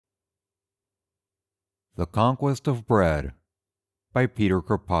The Conquest of Bread by Peter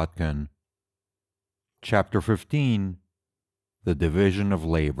Kropotkin. Chapter 15. The Division of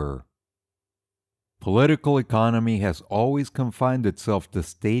Labor. Political economy has always confined itself to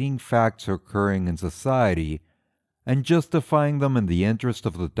stating facts occurring in society and justifying them in the interest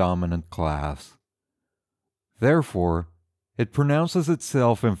of the dominant class. Therefore, it pronounces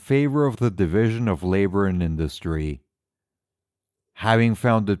itself in favor of the division of labor in industry. Having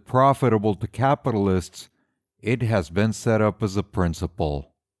found it profitable to capitalists, it has been set up as a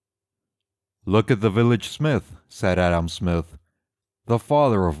principle. "Look at the village smith," said Adam Smith, the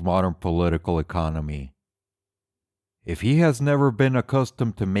father of modern political economy. "If he has never been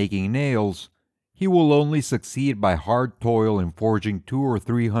accustomed to making nails, he will only succeed by hard toil in forging 200 or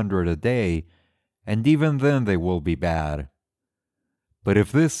 300 a day, and even then they will be bad. But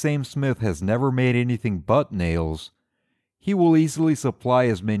if this same smith has never made anything but nails, he will easily supply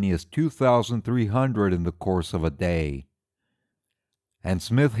as many as 2,300 in the course of a day." And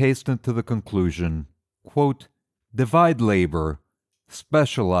Smith hastened to the conclusion, quote, "Divide labor,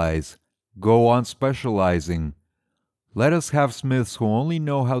 specialize, go on specializing. Let us have smiths who only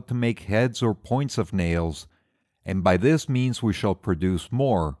know how to make heads or points of nails, and by this means we shall produce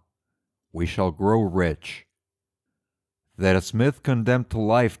more. We shall grow rich." That a smith condemned to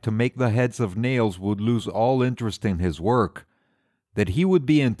life to make the heads of nails would lose all interest in his work, that he would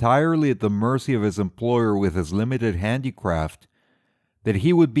be entirely at the mercy of his employer with his limited handicraft, that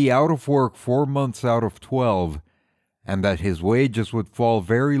he would be out of work 4 months out of 12, and that his wages would fall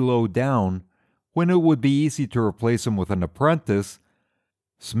very low down, when it would be easy to replace him with an apprentice,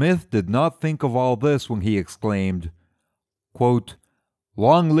 Smith did not think of all this when he exclaimed, quote,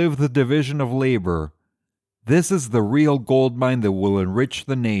 "Long live the division of labor! This is the real gold mine that will enrich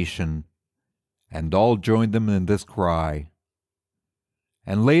the nation." And all joined him in this cry.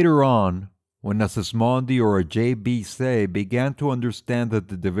 And later on, when a Sismondi or a J.B. Say began to understand that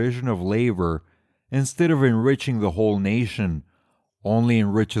the division of labor, instead of enriching the whole nation, only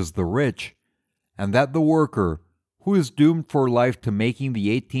enriches the rich, and that the worker, who is doomed for life to making the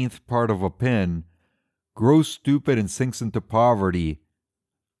 18th part of a pin, grows stupid and sinks into poverty,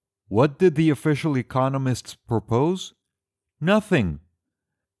 what did the official economists propose? Nothing.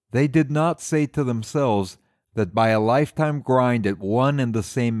 They did not say to themselves that by a lifetime grind at one and the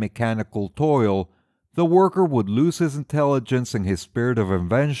same mechanical toil, the worker would lose his intelligence and his spirit of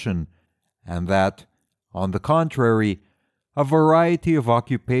invention, and that, on the contrary, a variety of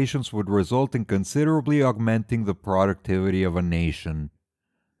occupations would result in considerably augmenting the productivity of a nation.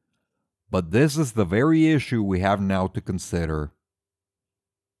 But this is the very issue we have now to consider.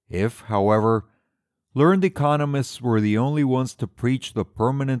 If, however, learned economists were the only ones to preach the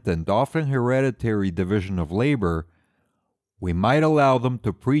permanent and often hereditary division of labor, we might allow them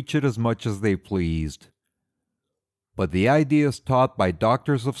to preach it as much as they pleased. But the ideas taught by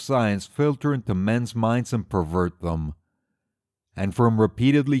doctors of science filter into men's minds and pervert them. And from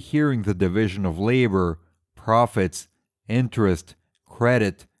repeatedly hearing the division of labor, profits, interest,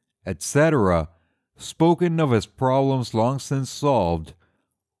 credit, etc., spoken of as problems long since solved,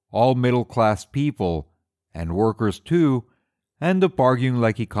 all middle-class people, and workers too, end up arguing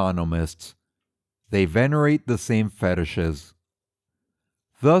like economists. They venerate the same fetishes.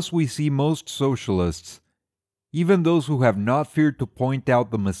 Thus we see most socialists, even those who have not feared to point out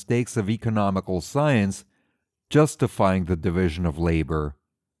the mistakes of economical science, justifying the division of labor.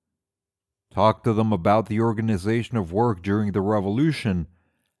 Talk to them about the organization of work during the Revolution,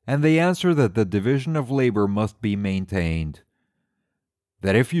 and they answer that the division of labor must be maintained.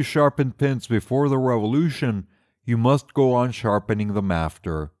 That if you sharpened pins before the Revolution, you must go on sharpening them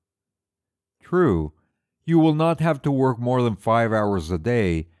after. True, you will not have to work more than 5 hours a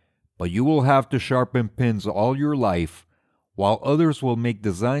day, but you will have to sharpen pins all your life, while others will make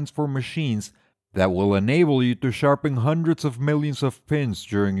designs for machines that will enable you to sharpen hundreds of millions of pins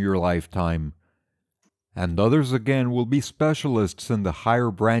during your lifetime. And others again will be specialists in the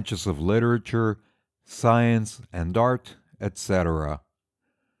higher branches of literature, science, and art, etc.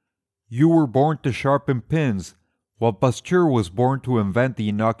 You were born to sharpen pins, while Pasteur was born to invent the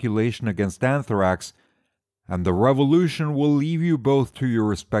inoculation against anthrax, and the revolution will leave you both to your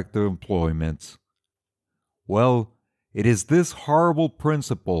respective employments. Well, it is this horrible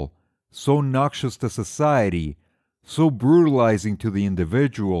principle, so noxious to society, so brutalizing to the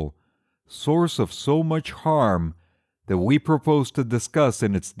individual, source of so much harm, that we propose to discuss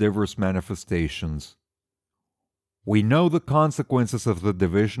in its diverse manifestations. We know the consequences of the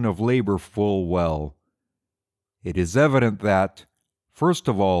division of labor full well. It is evident that, first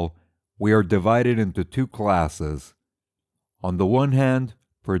of all, we are divided into two classes. On the one hand,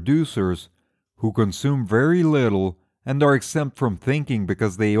 producers, who consume very little and are exempt from thinking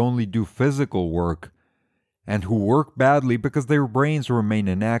because they only do physical work, and who work badly because their brains remain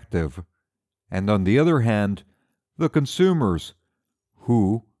inactive. And on the other hand, the consumers,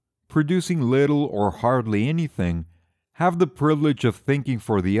 who, producing little or hardly anything, have the privilege of thinking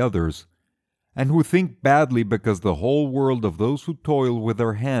for the others, and who think badly because the whole world of those who toil with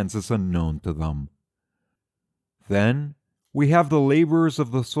their hands is unknown to them. Then we have the laborers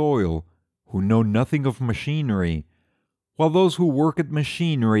of the soil, who know nothing of machinery, while those who work at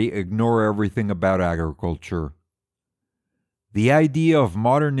machinery ignore everything about agriculture. The idea of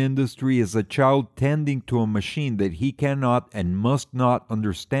modern industry is a child tending to a machine that he cannot and must not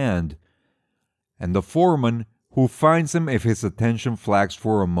understand, and the foreman who finds him if his attention flags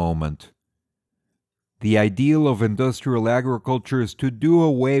for a moment. The ideal of industrial agriculture is to do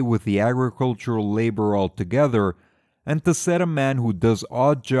away with the agricultural labor altogether and to set a man who does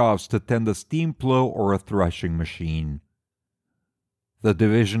odd jobs to tend a steam plow or a threshing machine. The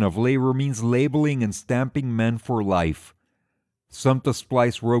division of labor means labeling and stamping men for life, some to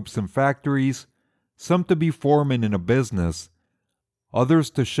splice ropes in factories, some to be foremen in a business,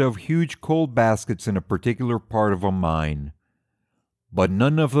 others to shove huge coal baskets in a particular part of a mine. But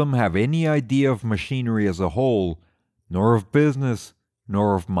none of them have any idea of machinery as a whole, nor of business,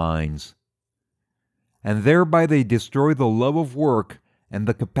 nor of mines. And thereby they destroy the love of work and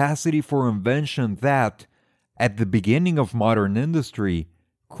the capacity for invention that, at the beginning of modern industry,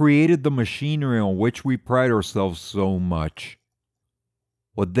 created the machinery on which we pride ourselves so much.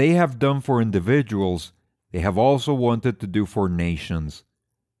 What they have done for individuals, they have also wanted to do for nations.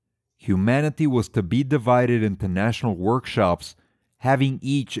 Humanity was to be divided into national workshops, having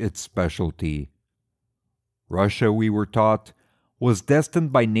each its specialty. Russia, we were taught, was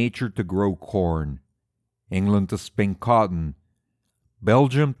destined by nature to grow corn, England to spin cotton,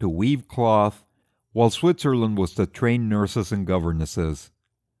 Belgium to weave cloth, while Switzerland was to train nurses and governesses.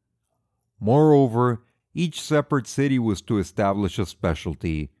 Moreover, each separate city was to establish a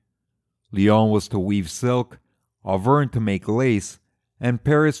specialty. Lyon was to weave silk, Auvergne to make lace, and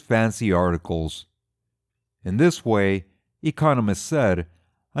Paris fancy articles. In this way, economists said,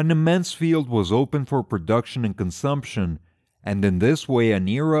 an immense field was open for production and consumption, and in this way an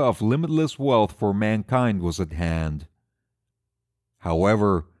era of limitless wealth for mankind was at hand.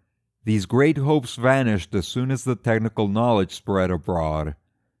 However, these great hopes vanished as soon as the technical knowledge spread abroad.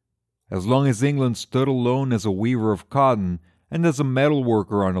 As long as England stood alone as a weaver of cotton and as a metal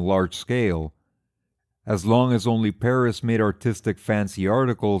worker on a large scale, as long as only Paris made artistic fancy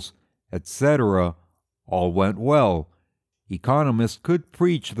articles, etc., all went well. Economists could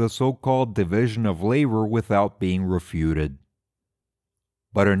preach the so-called division of labor without being refuted.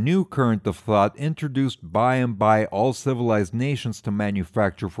 But a new current of thought introduced by and by all civilized nations to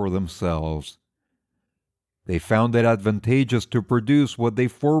manufacture for themselves. They found it advantageous to produce what they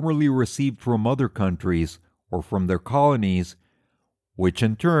formerly received from other countries or from their colonies, which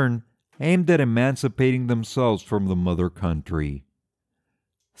in turn aimed at emancipating themselves from the mother country.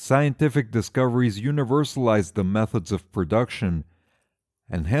 Scientific discoveries universalized the methods of production,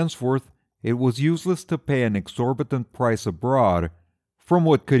 and henceforth it was useless to pay an exorbitant price abroad from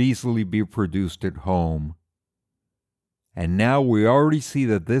what could easily be produced at home. And now we already see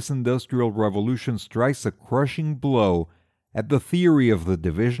that this industrial revolution strikes a crushing blow at the theory of the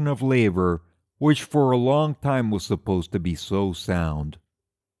division of labor, which for a long time was supposed to be so sound.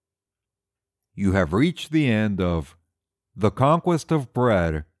 You have reached the end of The Conquest of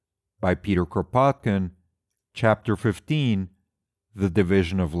Bread by Peter Kropotkin, Chapter 15, The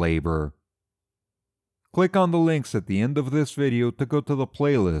Division of Labor. Click on the links at the end of this video to go to the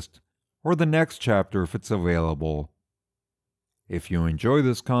playlist, or the next chapter if it's available. If you enjoy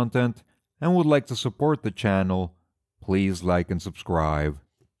this content and would like to support the channel, please like and subscribe.